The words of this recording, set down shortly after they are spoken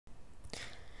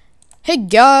Hey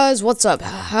guys, what's up?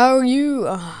 How are you?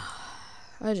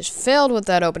 I just failed with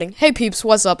that opening. Hey peeps,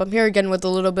 what's up? I'm here again with a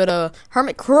little bit of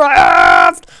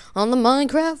HermitCraft on the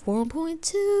Minecraft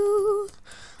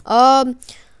 1.2.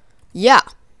 Yeah.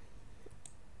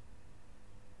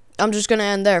 I'm just gonna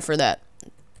end there for that.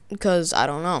 Because I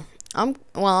don't know. I'm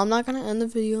not gonna end the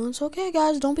video. It's okay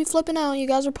guys, don't be flipping out. You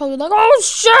guys are probably like, oh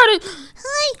shit!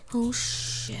 Hi. Oh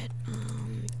shit.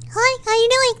 Hi, how you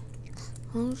doing?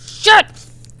 Oh shit!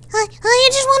 Hi, I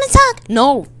just want to talk.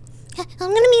 No. I'm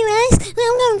gonna be nice.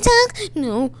 I'm gonna talk.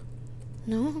 No.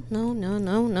 No.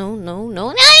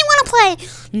 I want to play.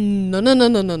 No.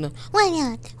 Why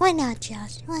not? Why not,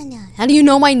 Josh? Why not? How do you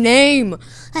know my name?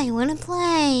 I want to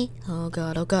play. Oh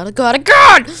god. I'm gonna die!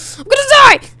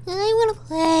 I want to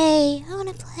play. I want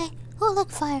to play. Oh,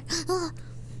 look, fire. Oh.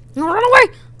 No, run away!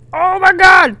 Oh my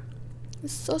god! You're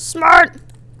so smart!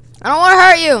 I don't want to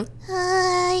hurt you!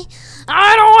 Hi.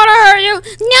 I don't want to hurt you!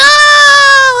 No!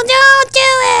 Don't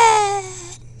do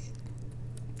it!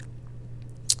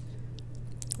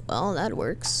 Well, that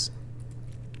works.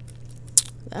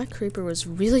 That creeper was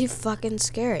really fucking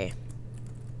scary.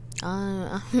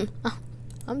 I'm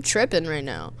tripping right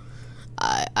now.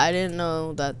 I didn't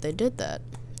know that they did that.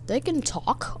 They can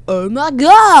talk? Oh my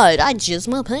god! I jizzed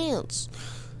my pants.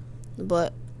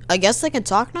 But I guess they can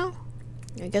talk now?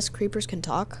 I guess creepers can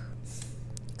talk.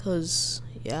 Cause,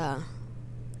 yeah.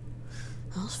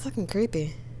 That was fucking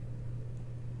creepy.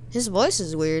 His voice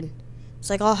is weird.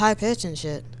 It's like all high pitched and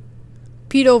shit.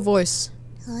 Pedo voice.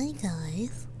 Hi,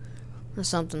 guys. Or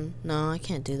something. No, I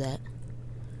can't do that.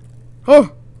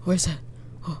 Oh! Where's that?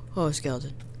 Oh,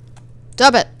 skeleton.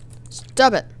 Stop it!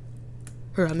 Stop it!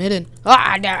 I'm hidden.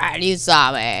 Ah, you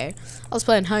saw me. I was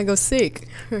playing hide and go seek.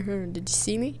 Did you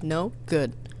see me? No?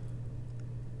 Good.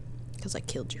 Because I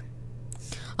killed you.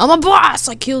 I'm a boss!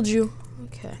 I killed you.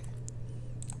 Okay.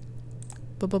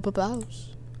 Bows.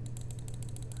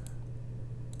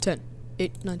 10,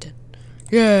 8, 9, 10.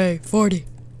 Yay, 40.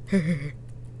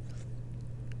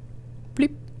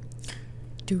 Bleep.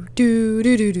 Do.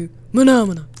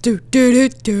 Mana. Do.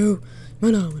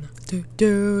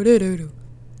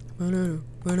 Mana.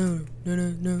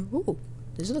 Do. No. Ooh,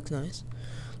 this looks nice.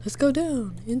 Let's go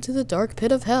down into the dark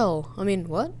pit of hell. I mean,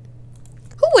 what?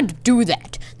 Who would do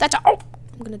that? Oh,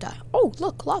 I'm gonna die. Oh,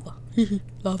 look, lava.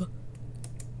 Lava.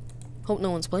 Hope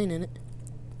no one's playing in it.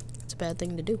 It's a bad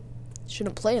thing to do.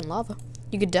 Shouldn't play in lava.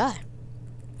 You could die.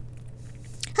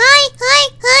 Hi.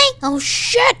 Oh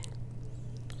shit!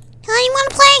 Hi, you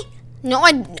want to play? No,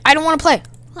 I don't want to play.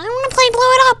 I want to play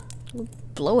Blow It Up.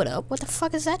 Blow it up? What the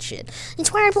fuck is that shit?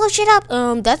 It's where I blow shit up.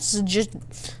 That's just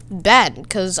bad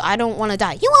because I don't want to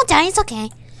die. You won't die, it's okay.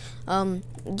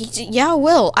 Yeah, I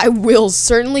will. I will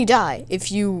certainly die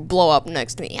if you blow up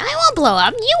next to me. I won't blow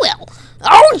up, you will.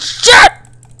 Oh shit!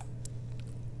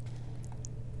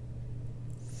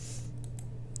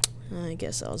 I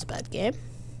guess that was a bad game.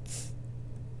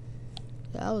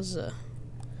 That was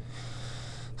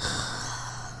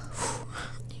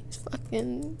these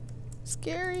fucking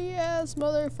scary ass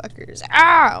motherfuckers.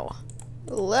 Ow!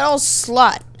 Little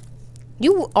slut.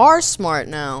 You are smart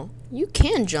now. You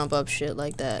can jump up shit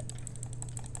like that.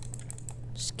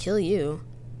 Just kill you.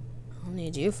 I don't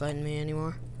need you fighting me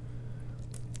anymore.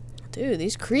 Dude,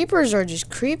 these creepers are just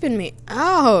creeping me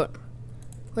out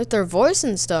with their voice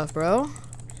and stuff, bro.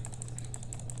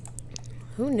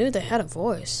 Who knew they had a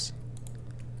voice?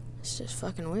 It's just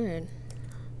fucking weird.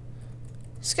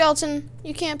 Skeleton,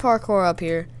 you can't parkour up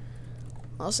here.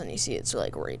 All of a sudden you see it's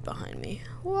like right behind me.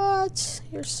 What?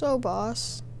 You're so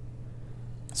boss.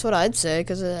 That's what I'd say,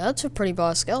 because that's a pretty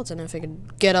boss skeleton if it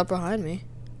could get up behind me.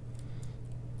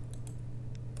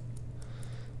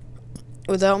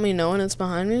 Without me knowing it's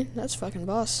behind me, that's fucking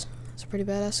boss. That's a pretty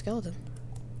badass skeleton.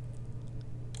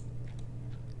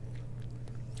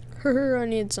 I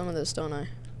need some of this, don't I?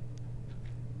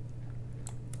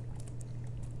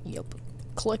 Yup.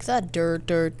 Collect that dirt.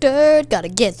 Gotta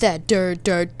get that dirt.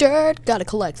 Gotta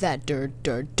collect that dirt.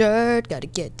 Gotta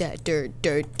get that dirt.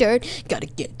 Gotta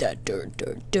get that dirt.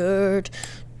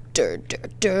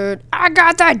 I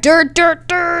got that dirt.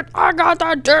 I got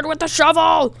that dirt with the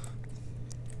shovel.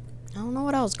 I don't know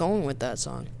what I was going with that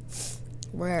song.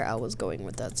 Where I was going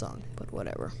with that song, but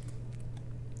whatever.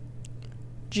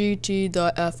 GT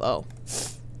the FO.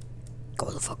 Go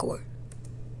the fuck away.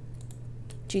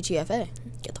 GTFA.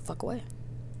 Get the fuck away.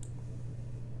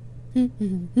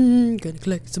 Gonna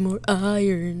collect some more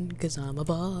iron, cause I'm a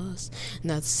boss.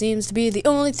 And that seems to be the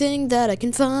only thing that I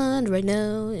can find right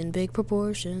now in big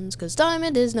proportions, cause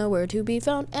diamond is nowhere to be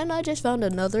found. And I just found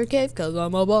another cave, cause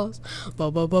I'm a boss. Boss.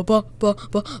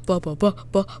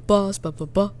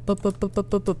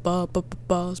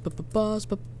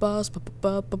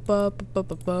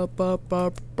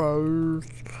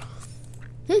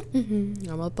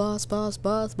 I'm a boss,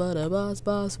 but a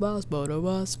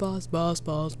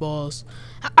boss.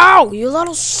 Ow, you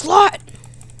little slut!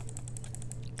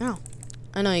 Ow.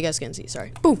 I know you guys can't see,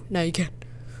 sorry. Boom, now you can.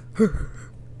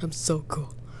 I'm so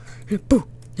cool. Boom,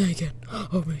 now you can.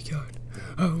 Oh my god.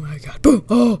 Oh my god. Boom.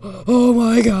 Oh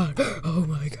my god. Oh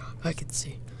my god. I can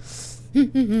see.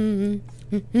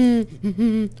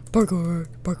 Parkour.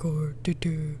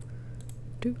 Do.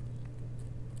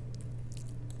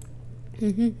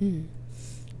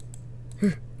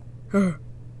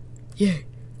 Yay.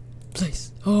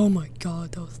 Place. Oh my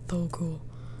god, that was so cool.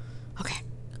 Okay.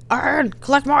 Iron!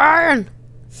 Collect more iron!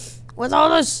 With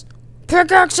all this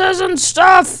pickaxes and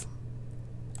stuff!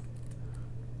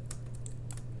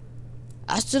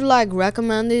 I should like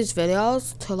recommend these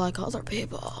videos to like other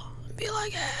people. And be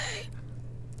like, hey,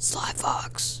 Sly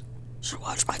Fox should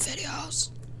watch my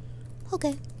videos.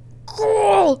 Okay.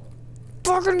 Cool!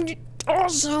 Fucking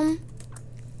awesome!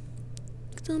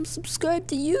 I'm subscribed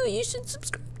to you. You should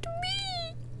subscribe to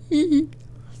me.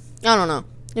 I don't know.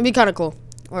 It'd be kind of cool,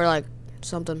 or like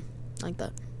something like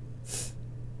that.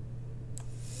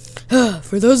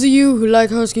 For those of you who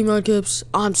like Husky Mudkips,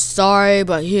 I'm sorry,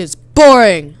 but he is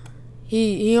boring.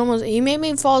 He made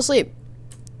me fall asleep.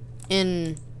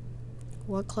 In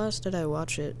what class did I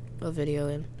watch a video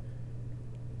in?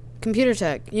 Computer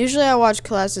tech. Usually I watch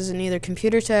classes in either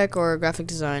computer tech or graphic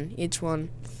design. Each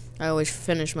one. I always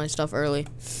finish my stuff early,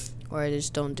 or I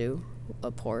just don't do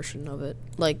a portion of it,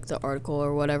 like the article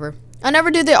or whatever. I never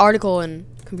do the article in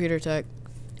computer tech.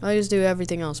 I just do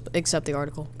everything else except the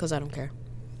article, because I don't care.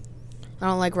 I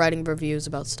don't like writing reviews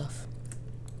about stuff.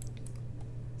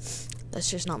 That's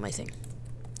just not my thing.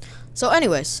 So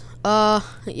anyways,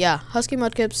 yeah, Husky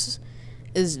Mudkips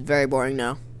is very boring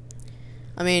now.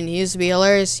 I mean, he used to be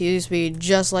hilarious, he used to be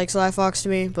just like Sly Fox to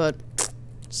me, but,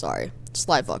 sorry,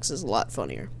 Sly Fox is a lot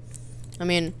funnier. I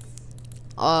mean,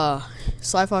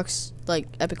 Sly Fox,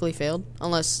 like, epically failed,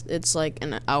 unless it's, like,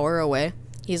 an hour away.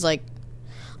 He's, like,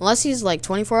 unless he's, like,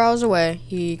 24 hours away,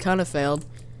 he kind of failed,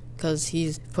 because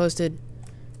he's posted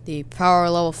the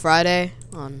Power Level Friday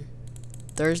on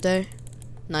Thursday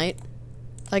night,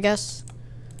 I guess,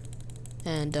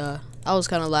 and, I was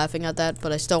kind of laughing at that,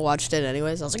 but I still watched it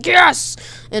anyways. I was like, yes!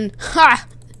 And, ha!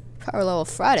 Power Level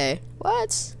Friday?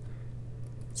 What?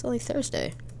 It's only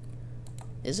Thursday.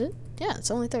 Is it? Yeah,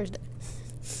 it's only Thursday.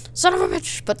 Son of a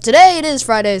bitch! But today it is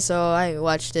Friday, so I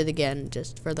watched it again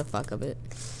just for the fuck of it.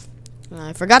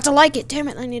 I forgot to like it. Damn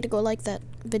it, I need to go like that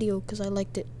video because I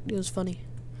liked it. It was funny.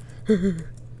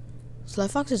 Sly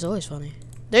Fox is always funny.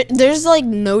 There's like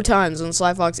no times when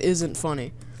Sly Fox isn't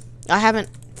funny. I haven't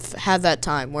had that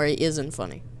time where he isn't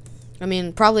funny. I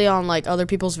mean, probably on like other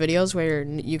people's videos where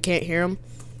you can't hear him.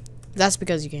 That's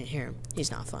because you can't hear him.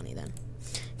 He's not funny then.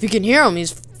 If you can hear him,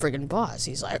 he's friggin' boss.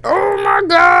 He's like, oh my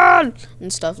god!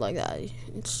 And stuff like that.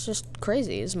 It's just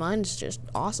crazy. His mind's just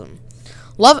awesome.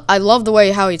 I love the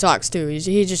way how he talks, too.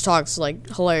 He just talks, like,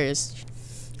 hilarious.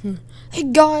 Hey,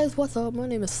 guys, what's up? My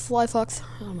name is Sly Fox.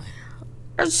 Oh, my.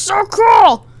 It's so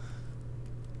cool!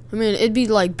 I mean, it'd be,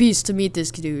 like, beast to meet this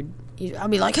dude.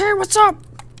 I'd be like, hey, what's up?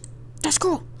 That's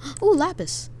cool. Ooh,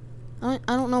 Lapis. I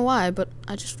don't know why, but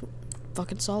I just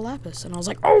fucking saw Lapis. And I was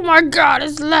like, oh, my god,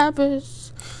 it's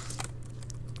Lapis.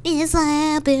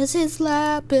 It's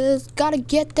Lapis, gotta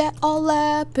get that all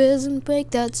Lapis and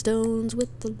break that stones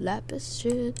with the Lapis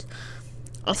shit.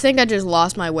 I think I just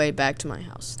lost my way back to my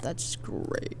house. That's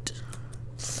great.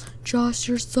 Josh,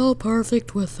 you're so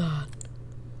perfect with that.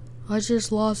 I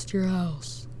just lost your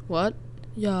house. What?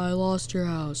 Yeah, I lost your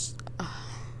house.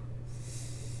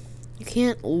 You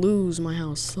can't lose my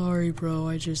house. Sorry, bro,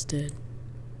 I just did.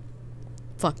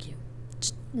 Fuck you.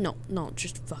 No,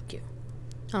 just fuck you.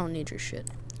 I don't need your shit.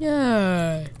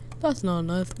 Yay! That's not a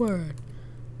nice word.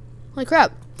 Holy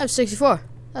crap, I have 64.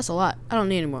 That's a lot. I don't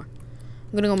need any more.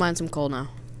 I'm gonna go mine some coal now.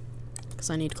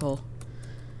 Because I need coal.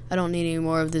 I don't need any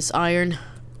more of this iron.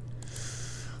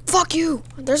 Fuck you!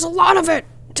 There's a lot of it,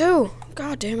 too.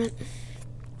 God damn it.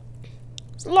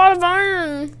 There's a lot of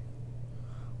iron.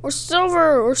 Or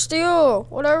silver, or steel.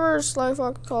 Whatever Sly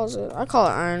Fox calls it. I call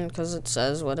it iron because it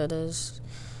says what it is.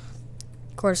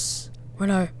 Of course, when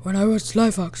I was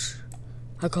Sly Fox,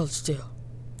 I call it steel.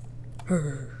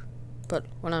 But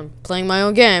when I'm playing my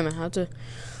own game, I have to.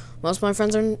 Most of my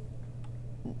friends are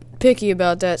picky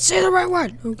about that. Say the right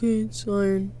word. Okay, it's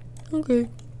iron. Okay,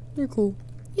 you're cool.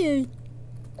 Yay.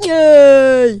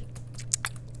 Yay!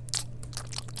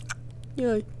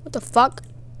 Yay. What the fuck?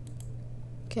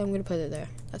 Okay, I'm gonna put it there.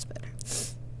 That's better.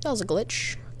 That was a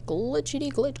glitch.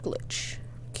 Glitchity glitch.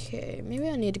 Okay, maybe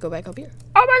I need to go back up here.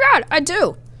 Oh my god, I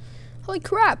do! Holy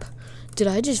crap. Did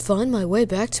I just find my way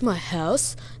back to my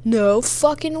house? No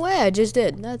fucking way, I just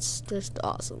did. That's just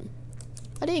awesome.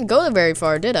 I didn't go very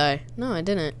far, did I? No, I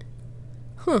didn't.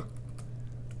 Huh.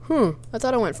 I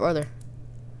thought I went farther.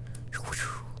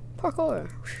 Parkour.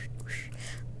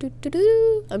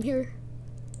 I'm here.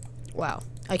 Wow.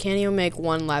 I can't even make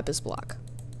one lapis block.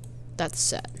 That's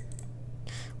sad.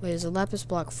 Wait, is a lapis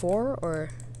block 4 or...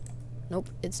 Nope,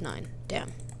 it's 9.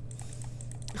 Damn.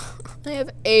 I have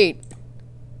 8.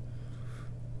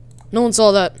 No one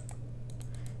saw that.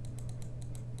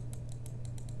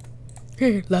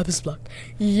 Lapis block.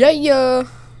 Yeah.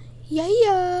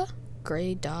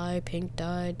 Gray dye, pink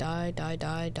dye, dye.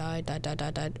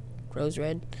 Rose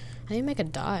red. How do you make a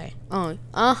dye? Oh,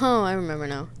 I remember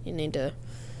now. You need to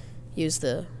use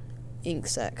the ink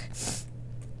sac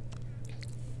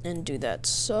and do that.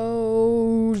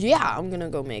 So yeah, I'm gonna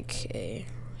go make a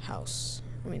house.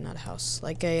 I mean, not a house,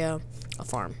 like a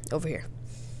farm over here.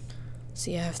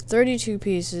 See, I have 32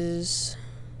 pieces.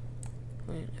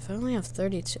 Wait, if I only have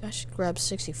 32, I should grab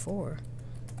 64.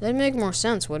 That'd make more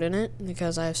sense, wouldn't it?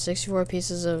 Because I have 64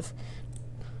 pieces of,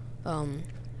 I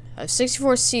have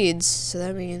 64 seeds, so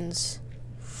that means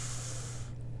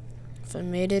if I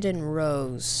made it in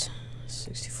rows,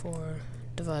 64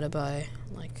 divided by,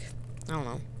 like, I don't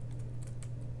know,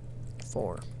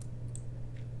 4.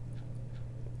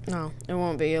 No, it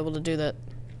won't be able to do that.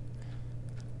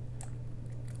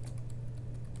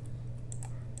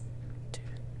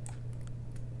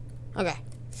 Okay.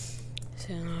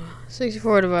 So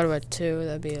 64 divided by 2,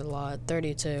 that'd be a lot.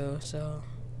 32, so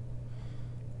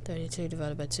 32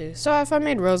 divided by 2. So if I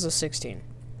made rows of 16,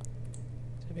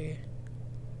 it'd be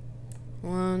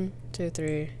 1, 2,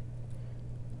 3,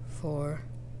 4,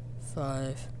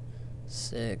 5,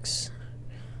 6,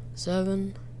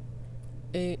 7,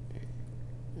 8,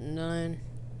 9,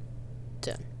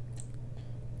 10,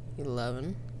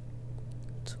 11,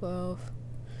 12,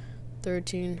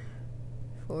 13,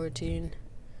 14,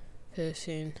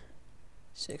 15,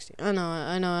 16. I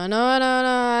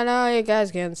know. You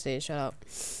guys can't see. Shut up.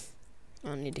 I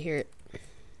don't need to hear it.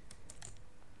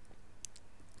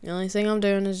 The only thing I'm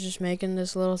doing is just making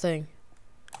this little thing.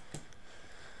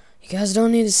 You guys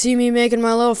don't need to see me making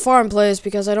my little farm place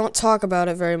because I don't talk about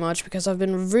it very much because I've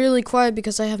been really quiet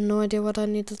because I have no idea what I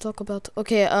need to talk about.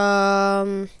 Okay,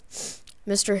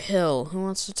 Mr. Hill. Who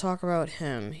wants to talk about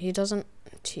him? He doesn't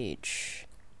teach.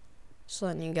 Just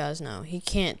letting you guys know. He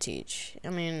can't teach. I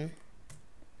mean,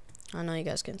 I know you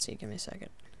guys can see. Give me a second.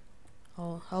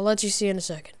 I'll let you see in a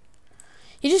second.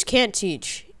 He just can't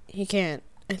teach. He can't.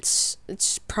 It's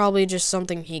probably just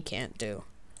something he can't do.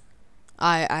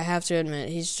 I have to admit,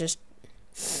 he's just,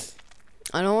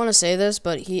 I don't want to say this,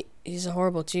 but he's a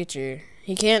horrible teacher.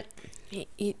 He can't,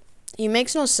 he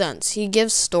makes no sense. He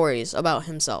gives stories about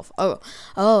himself.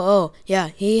 Oh, yeah,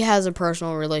 he has a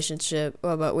personal relationship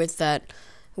with that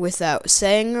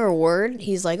saying or word.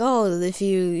 He's like, oh, if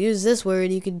you use this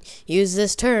word, you could use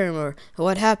this term, or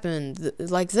what happened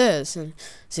like this, and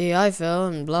see, I fell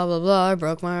and blah blah blah, I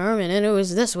broke my arm and it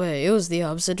was this way, it was the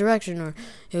opposite direction, or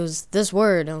it was this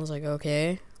word. And I was like,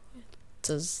 okay,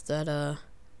 does that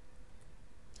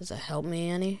help me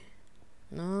any?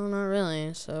 No, not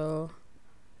really. So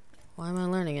why am I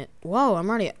learning it? Whoa,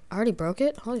 I already broke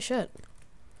it. Holy shit,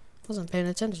 wasn't paying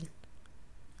attention.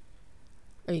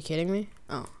 Are you kidding me?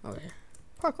 Oh, over here.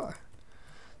 Parkour.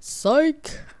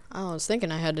 Psych! I was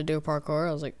thinking I had to do parkour.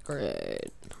 I was like,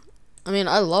 great. I mean,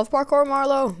 I love parkour,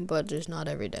 Marlo, but just not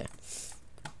every day.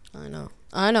 I know.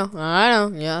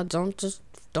 Yeah,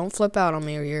 don't flip out on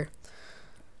me here.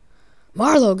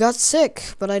 Marlo got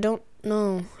sick, but I don't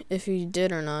know if he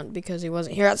did or not because he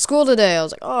wasn't here at school today. I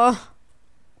was like, oh,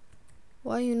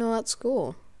 why are you not at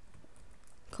school?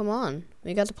 Come on.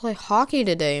 We got to play hockey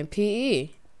today in PE.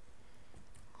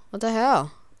 What the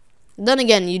hell? Then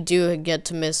again, you do get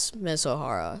to miss Miss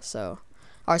O'Hara, so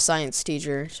our science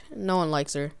teacher. No one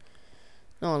likes her.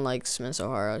 No one likes Miss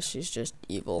O'Hara. She's just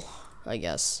evil, I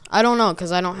guess. I don't know,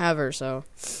 because I don't have her, so.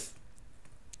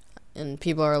 And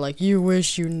people are like, you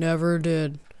wish you never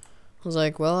did. I was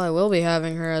like, well, I will be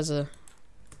having her as a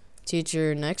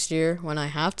teacher next year when I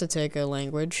have to take a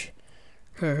language.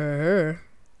 I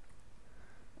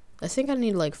think I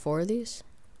need like 4 of these.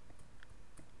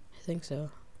 I think so.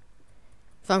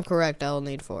 If I'm correct, I will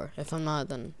need 4. If I'm not,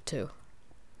 then 2.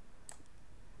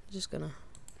 I'm just gonna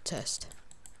test.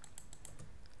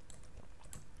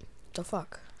 The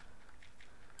fuck?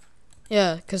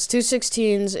 Yeah, because 2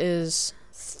 16s is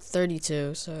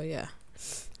 32, so yeah.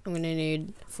 I'm gonna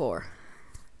need 4.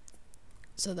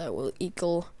 So that will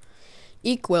equal?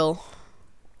 I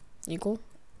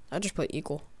just put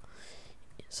equal.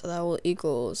 So that will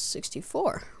equal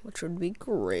 64, which would be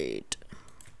great.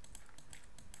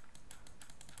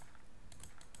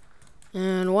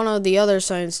 And one of the other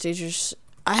science teachers,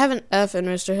 I have an F in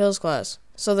Mr. Hill's class.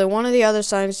 So that one of the other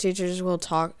science teachers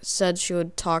said she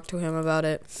would talk to him about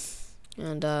it.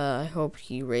 And I hope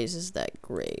he raises that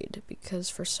grade, because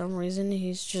for some reason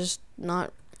he's just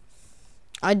not.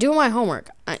 I do my homework.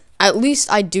 At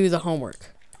least I do the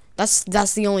homework. That's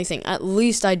the only thing. At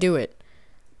least I do it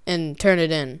and turn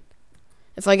it in.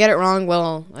 If I get it wrong,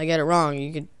 well, I get it wrong.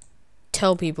 You could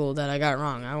tell people that I got it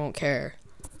wrong. I won't care.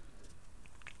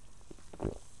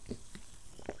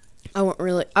 I won't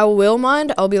really. I will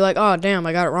mind. I'll be like, oh damn,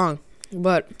 I got it wrong.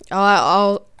 But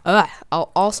I'll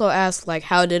also ask, like,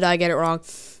 how did I get it wrong,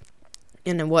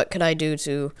 and then what could I do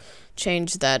to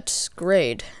change that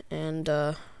grade? And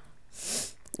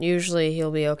usually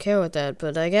he'll be okay with that.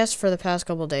 But I guess for the past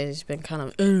couple days he's been kind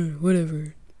of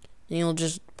whatever.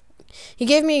 And he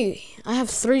gave me. I have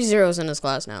 3 zeros in his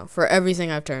class now for everything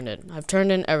I've turned in. I've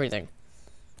turned in everything.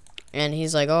 And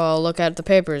he's like, oh, I'll look at the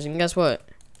papers. And guess what?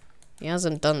 He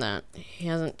hasn't done that. He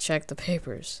hasn't checked the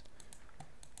papers.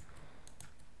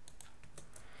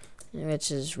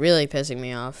 Which is really pissing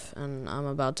me off. And I'm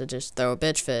about to just throw a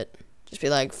bitch fit. Just be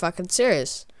like, fucking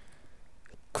serious.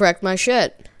 Correct my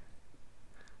shit.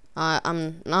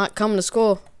 I'm not coming to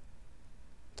school.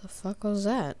 The fuck was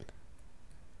that?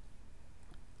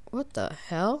 What the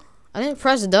hell? I didn't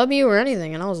press W or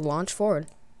anything, and I was launched forward.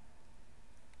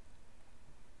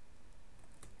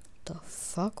 The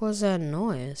fuck was that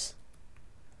noise?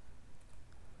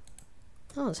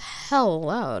 That was hell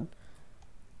loud.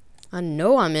 I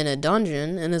know I'm in a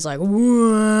dungeon, and it's like,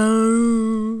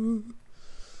 whoa.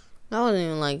 That wasn't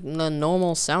even like the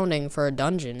normal sounding for a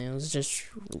dungeon. It was just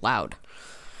loud.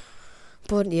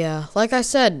 But yeah, like I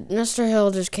said, Mr.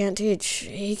 Hill just can't teach.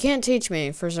 He can't teach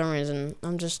me for some reason.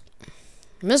 I'm just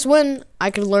Miss Wynn. I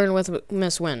could learn with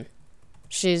Miss Wynn.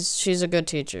 She's a good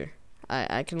teacher.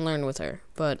 I can learn with her.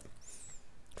 But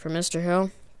for Mr.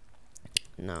 Hill,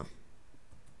 no.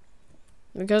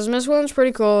 Because Miss Wynn's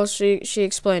pretty cool. She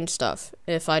explains stuff.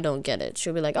 If I don't get it,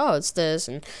 she'll be like, "Oh, it's this,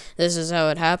 and this is how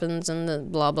it happens, and the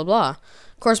blah blah blah."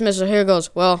 Of course, Mr. Hill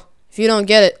goes, "Well, if you don't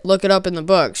get it, look it up in the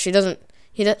book." He doesn't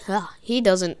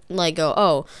like go,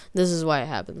 "Oh, this is why it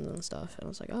happens," and stuff. And I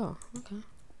was like, "Oh, okay."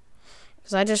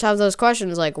 Because I just have those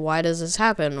questions like, "Why does this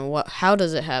happen? How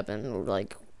does it happen?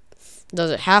 Like,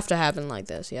 does it have to happen like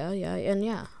this?" Yeah, and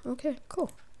yeah. Okay,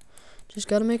 cool. Just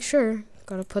gotta make sure.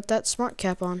 Gotta put that smart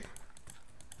cap on.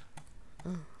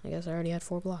 Oh, I guess I already had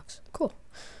 4 blocks. Cool.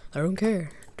 I don't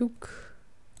care. Duke.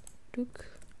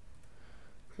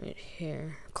 Right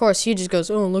here. Of course, he just goes,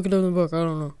 "Oh, look it up in the book. I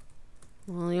don't know."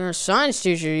 Well, you're a science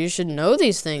teacher. You should know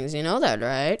these things. You know that,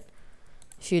 right?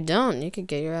 If you don't, you could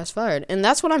get your ass fired. And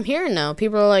that's what I'm hearing now.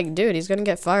 People are like, dude, he's going to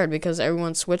get fired because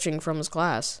everyone's switching from his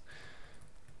class.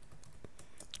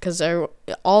 Because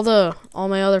all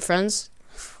my other friends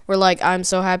were like, I'm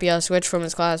so happy I switched from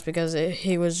his class because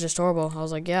he was just horrible. I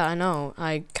was like, yeah, I know.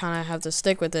 I kind of have to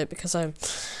stick with it because I'm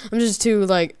just too,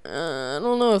 like, I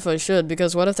don't know if I should,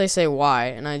 because what if they say why,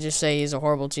 and I just say he's a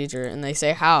horrible teacher, and they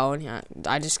say how, and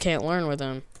I just can't learn with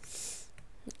him.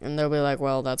 And they'll be like,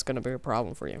 well, that's going to be a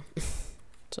problem for you.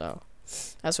 So,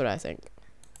 that's what I think.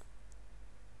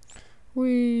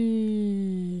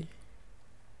 Whee!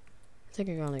 I think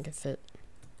I'm going to fit.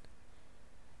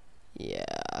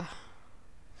 Yeah.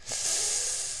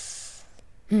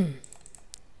 1,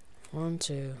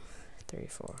 2, 3,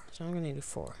 4. So I'm gonna need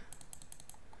 4.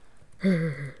 Look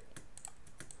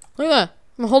at that!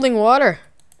 I'm holding water.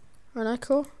 Isn't that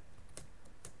cool?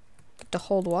 Get to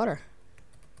hold water.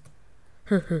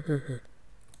 Oh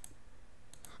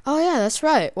yeah, that's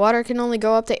right. Water can only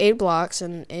go up to 8 blocks,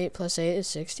 and 8 plus 8 is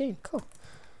 16. Cool.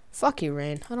 Fuck you,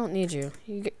 Rain. I don't need you.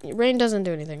 Rain doesn't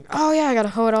do anything. Oh yeah, I gotta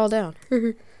hoe it all down.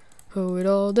 Hoe it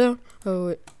all down. Hoe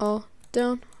it all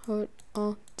down. Hoe it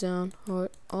all down, hoe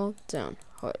it all down,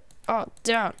 hoe it all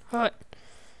down, hoe it.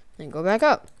 Then go back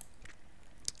up.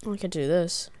 I could do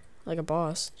this like a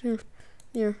boss.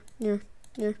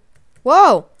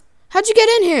 Whoa! How'd you get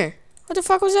in here? What the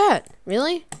fuck was that?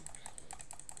 Really?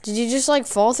 Did you just like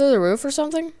fall through the roof or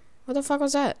something? What the fuck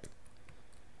was that?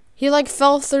 He like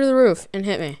fell through the roof and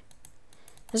hit me.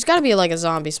 There's gotta be like a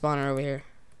zombie spawner over here.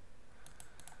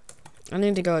 I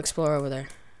need to go explore over there.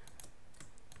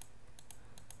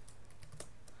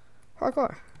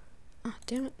 Parkour. Oh,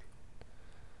 damn it.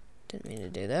 Didn't mean to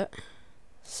do that.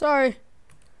 Sorry.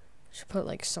 Should put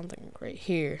like something right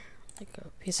here, like a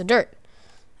piece of dirt.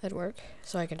 That'd work.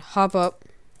 So I can hop up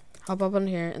on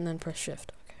here, and then press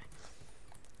shift. Okay.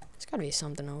 There's gotta be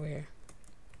something over here.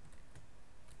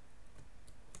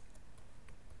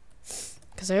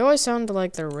 Because they always sound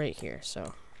like they're right here,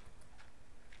 so.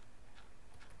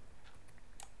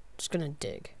 Just gonna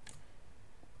dig.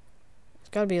 There's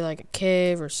gotta be like a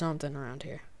cave or something around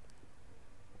here.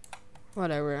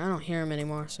 Whatever, I don't hear him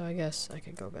anymore, so I guess I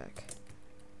could go back.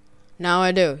 Now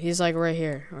I do. He's like right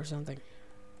here or something.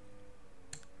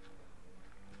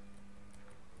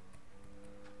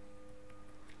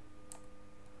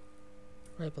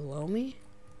 Right below me?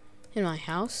 In my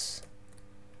house?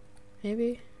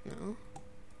 Maybe? No.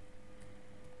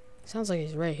 Sounds like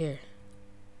he's right here.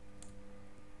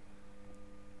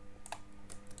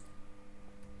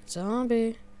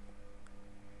 Zombie.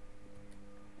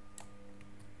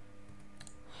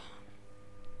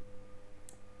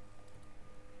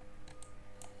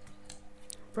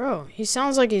 Bro, he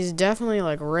sounds like he's definitely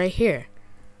like right here.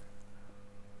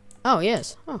 Oh,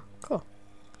 yes. Oh, cool.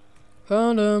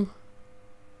 Found him.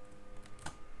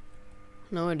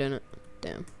 No, I didn't.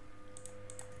 Damn.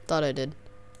 Thought I did.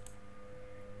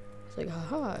 It's like,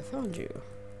 haha, I found you.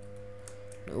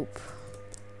 Nope.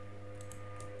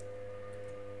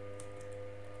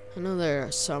 I know there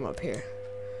are some up here.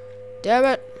 Damn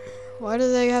it! Why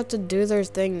do they have to do their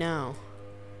thing now?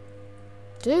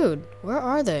 Dude, where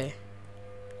are they?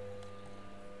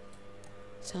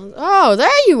 Sounds. Oh, there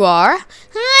you are!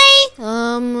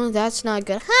 Hi! That's not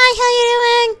good. Hi, how you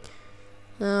doing?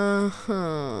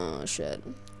 Oh, shit.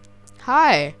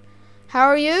 Hi. How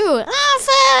are you? Oh,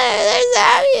 fine. There's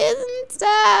zombies and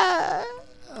stuff.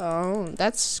 Oh,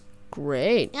 that's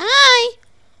great. Hi.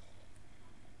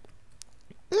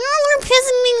 Oh, you're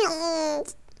pissing me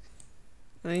off.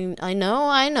 I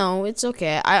know. It's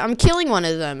okay. I'm killing one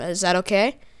of them. Is that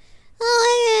okay?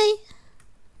 Oh,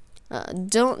 okay.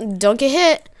 Don't get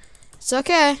hit. It's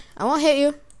okay. I won't hit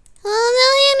you. Oh,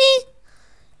 no,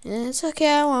 hit me. It's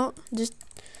okay. I won't. Just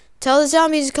tell the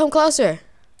zombies to come closer.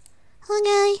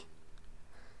 Okay.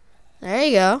 There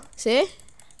you go. See?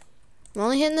 I'm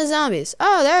only hitting the zombies.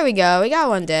 Oh, there we go. We got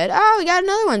one dead. Oh, we got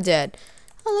another one dead.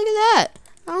 Oh, look at that.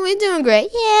 Oh, we're doing great.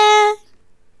 Yeah.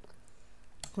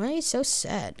 Why are you so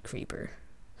sad, creeper?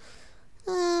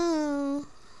 Oh.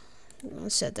 I'll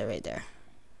set that right there.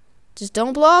 Just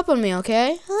don't blow up on me,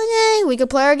 okay? Okay. We could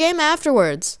play our game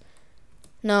afterwards.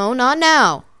 No, not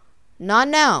now. Not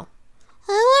now.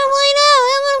 I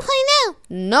want to play now.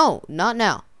 No, not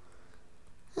now.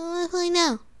 I want to play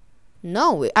now.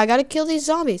 No, I gotta kill these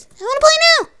zombies. I want to play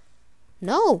now.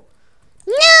 No.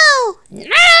 No.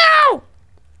 No!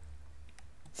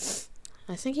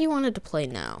 I think he wanted to play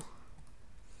now.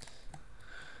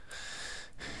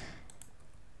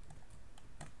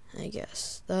 I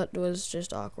guess. That was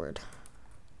just awkward.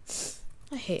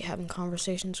 I hate having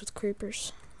conversations with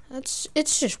creepers. It's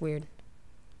just weird.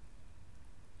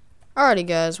 Alrighty,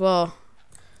 guys. Well,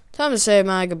 time to say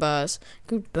my goodbyes.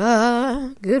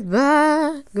 Goodbye.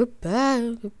 I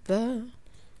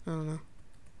don't know.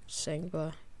 Just saying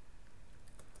goodbye.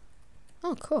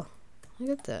 Oh, cool.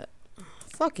 Look at that.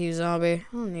 Fuck you, zombie.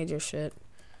 I don't need your shit.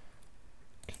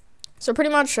 So pretty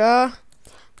much, I'm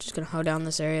just gonna hoe down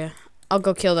this area. I'll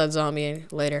go kill that zombie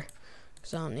later,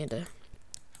 because I don't need to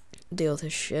deal with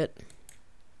his shit.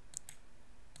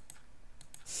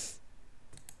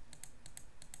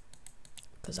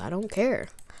 Because I don't care.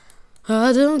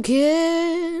 I don't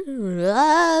care.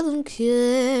 I don't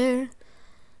care.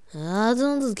 I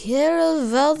don't care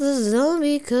about the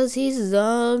zombie, because he's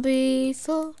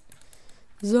zombie-ful.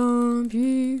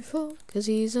 Zombie-ful, because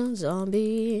he's a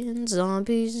zombie, and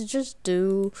zombies just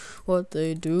do what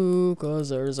they do, because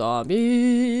they're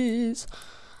zombies.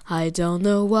 I don't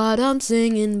know what I'm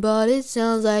singing, but it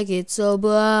sounds like it's so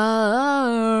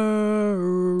blah.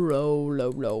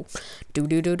 Low. Do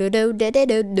do do do do do do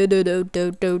do do do do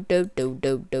do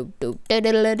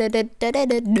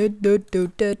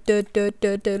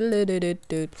do do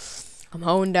do. I'm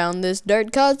hoeing down this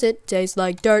dirt 'cause it tastes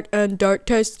like dirt, and dirt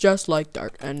tastes just like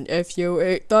dirt. And if you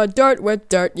eat the dirt with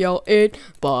dirt, you'll eat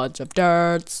bunch of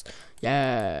dirts.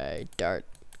 Yay, dirt.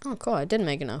 Oh, cool, I did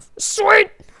make enough. Sweet!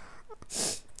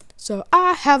 So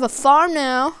I have a farm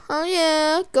now. Oh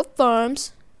yeah, go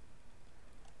farms.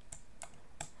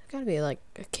 There's gotta be like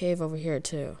a cave over here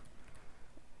too.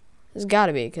 There's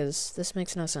gotta be, because this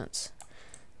makes no sense.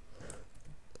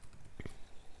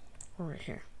 Or right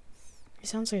here. He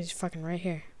sounds like he's fucking right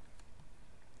here.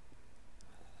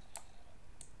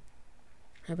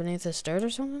 Right beneath this dirt or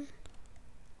something?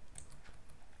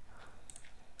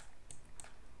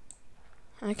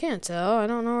 I can't tell. I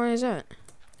don't know where he's at.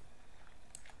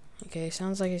 Okay,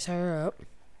 sounds like he's higher up.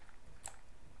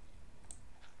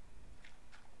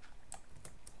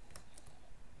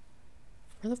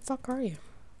 Where the fuck are you?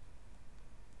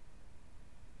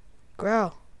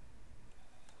 Growl.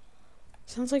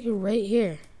 Sounds like you're right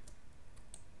here.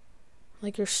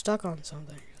 Like you're stuck on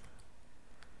something.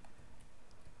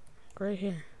 Right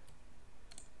here.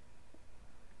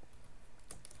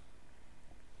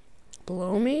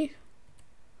 Below me?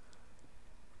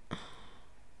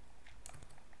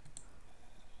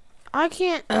 I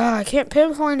can't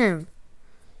pinpoint him.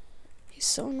 He's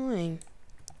so annoying.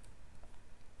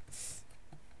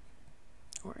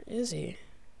 Where is he?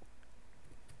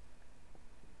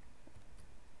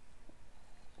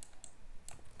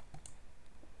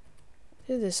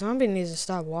 Dude, this zombie needs to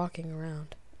stop walking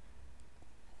around.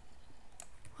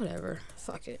 Whatever.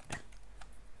 Fuck it.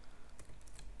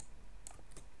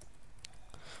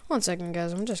 One second,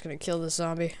 guys. I'm just gonna kill this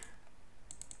zombie.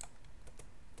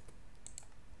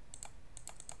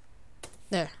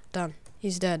 There. Done.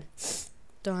 He's dead.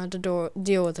 Don't have to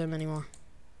deal with him anymore.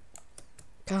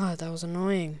 God, that was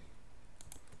annoying.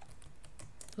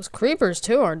 Those creepers,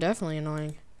 too, are definitely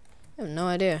annoying. I have no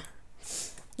idea.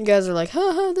 You guys are like,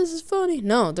 haha, this is funny.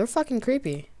 No, they're fucking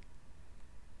creepy.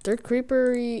 They're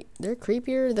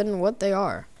creepier than what they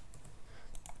are.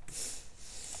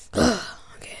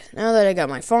 Okay, now that I got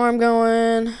my farm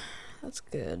going, that's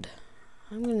good.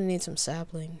 I'm gonna need some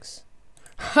saplings.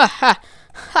 Ha ha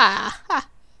ha ha.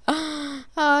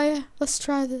 Oh yeah, let's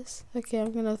try this. Okay,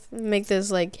 I'm gonna make this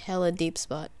like hella deep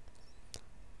spot.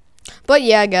 But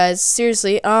yeah, guys,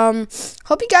 seriously,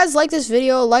 hope you guys like this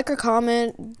video. Like or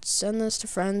comment, send this to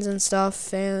friends and stuff,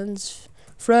 friends,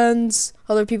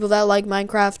 other people that like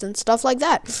Minecraft and stuff like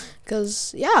that.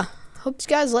 Cause yeah, hope you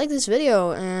guys like this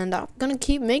video, and I'm gonna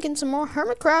keep making some more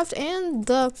HermitCraft, and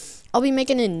I'll be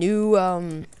making a new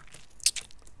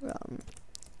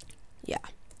yeah,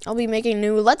 I'll be making a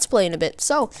new Let's Play in a bit.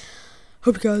 So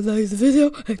hope you guys like the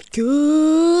video, and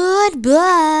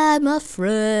goodbye, my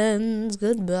friends.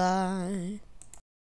 Goodbye.